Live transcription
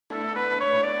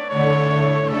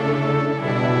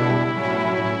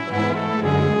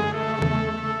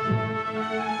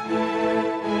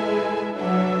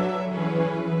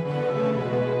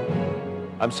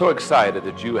I'm so excited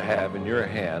that you have in your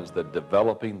hands the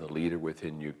Developing the Leader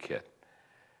Within You kit.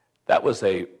 That was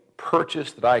a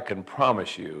purchase that I can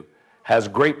promise you has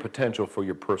great potential for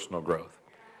your personal growth.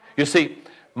 You see,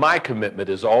 my commitment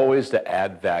is always to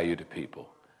add value to people.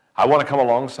 I want to come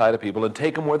alongside of people and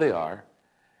take them where they are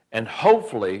and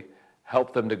hopefully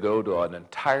help them to go to an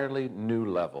entirely new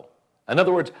level. In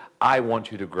other words, I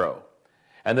want you to grow.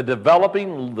 And the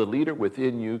Developing the Leader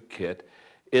Within You kit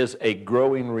is a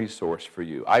growing resource for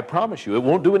you. I promise you, it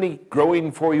won't do any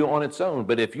growing for you on its own,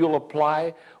 but if you'll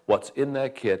apply what's in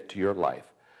that kit to your life,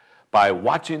 by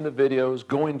watching the videos,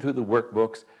 going through the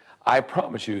workbooks, I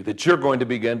promise you that you're going to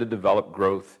begin to develop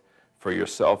growth for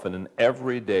yourself in an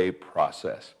everyday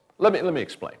process. Let me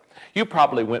explain. You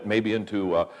probably went maybe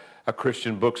into a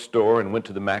Christian bookstore and went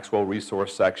to the Maxwell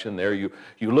resource section there. You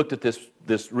looked at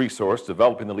this resource,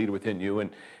 Developing the Leader Within You,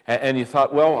 and you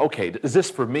thought, well, okay, is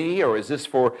this for me or is this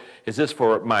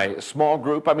for my small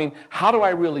group? I mean, how do I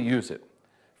really use it?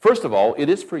 First of all, it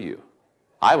is for you.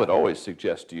 I would always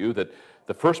suggest to you that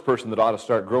the first person that ought to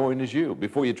start growing is you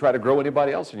before you try to grow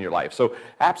anybody else in your life. So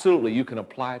absolutely, you can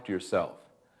apply it to yourself.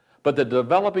 But the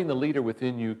Developing the Leader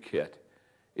Within You kit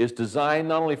is designed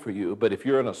not only for you, but if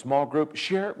you're in a small group,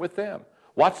 share it with them.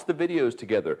 Watch the videos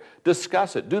together.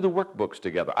 Discuss it. Do the workbooks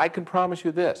together. I can promise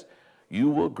you this. You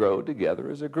will grow together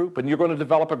as a group, and you're going to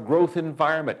develop a growth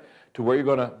environment to where you're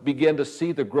going to begin to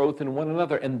see the growth in one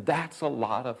another, and that's a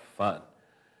lot of fun.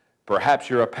 Perhaps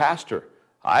you're a pastor.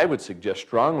 I would suggest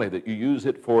strongly that you use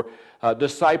it for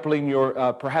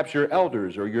discipling perhaps your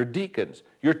elders or your deacons,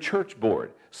 your church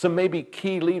board, some maybe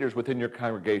key leaders within your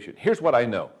congregation. Here's what I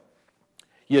know.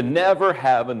 You never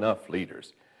have enough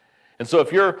leaders. And so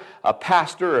if you're a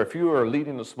pastor or if you are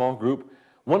leading a small group,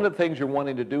 one of the things you're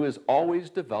wanting to do is always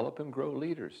develop and grow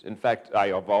leaders. In fact, I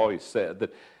have always said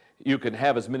that you can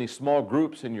have as many small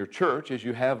groups in your church as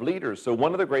you have leaders. So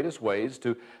one of the greatest ways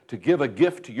to give a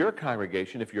gift to your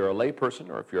congregation, if you're a layperson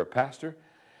or if you're a pastor,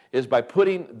 is by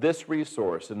putting this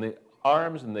resource in the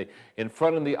arms and in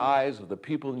front of the eyes of the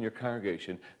people in your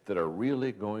congregation that are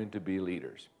really going to be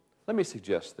leaders. Let me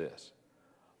suggest this.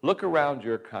 Look around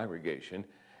your congregation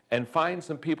and find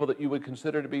some people that you would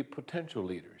consider to be potential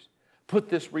leaders. Put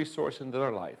this resource into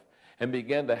their life and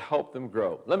begin to help them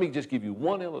grow. Let me just give you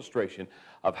one illustration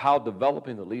of how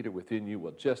Developing the Leader Within You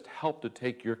will just help to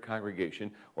take your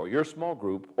congregation or your small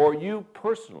group or you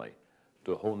personally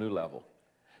to a whole new level.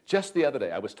 Just the other day,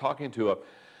 I was talking to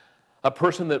a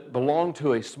person that belonged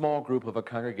to a small group of a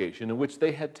congregation in which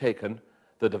they had taken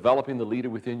the Developing the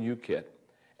Leader Within You kit,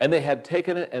 and they had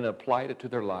taken it and applied it to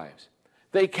their lives.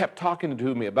 They kept talking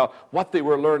to me about what they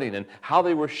were learning and how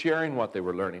they were sharing what they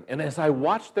were learning. And as I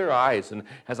watched their eyes and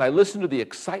as I listened to the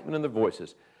excitement in their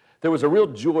voices, there was a real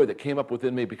joy that came up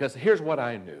within me because here's what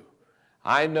I knew.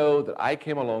 I know that I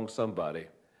came along somebody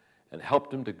and helped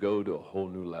them to go to a whole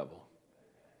new level.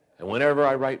 And whenever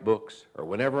I write books or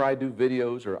whenever I do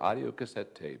videos or audio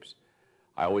cassette tapes,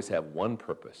 I always have one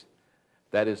purpose.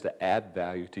 That is to add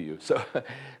value to you. So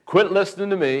quit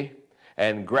listening to me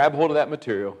and grab hold of that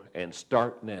material and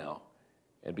start now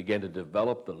and begin to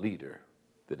develop the leader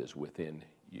that is within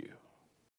you.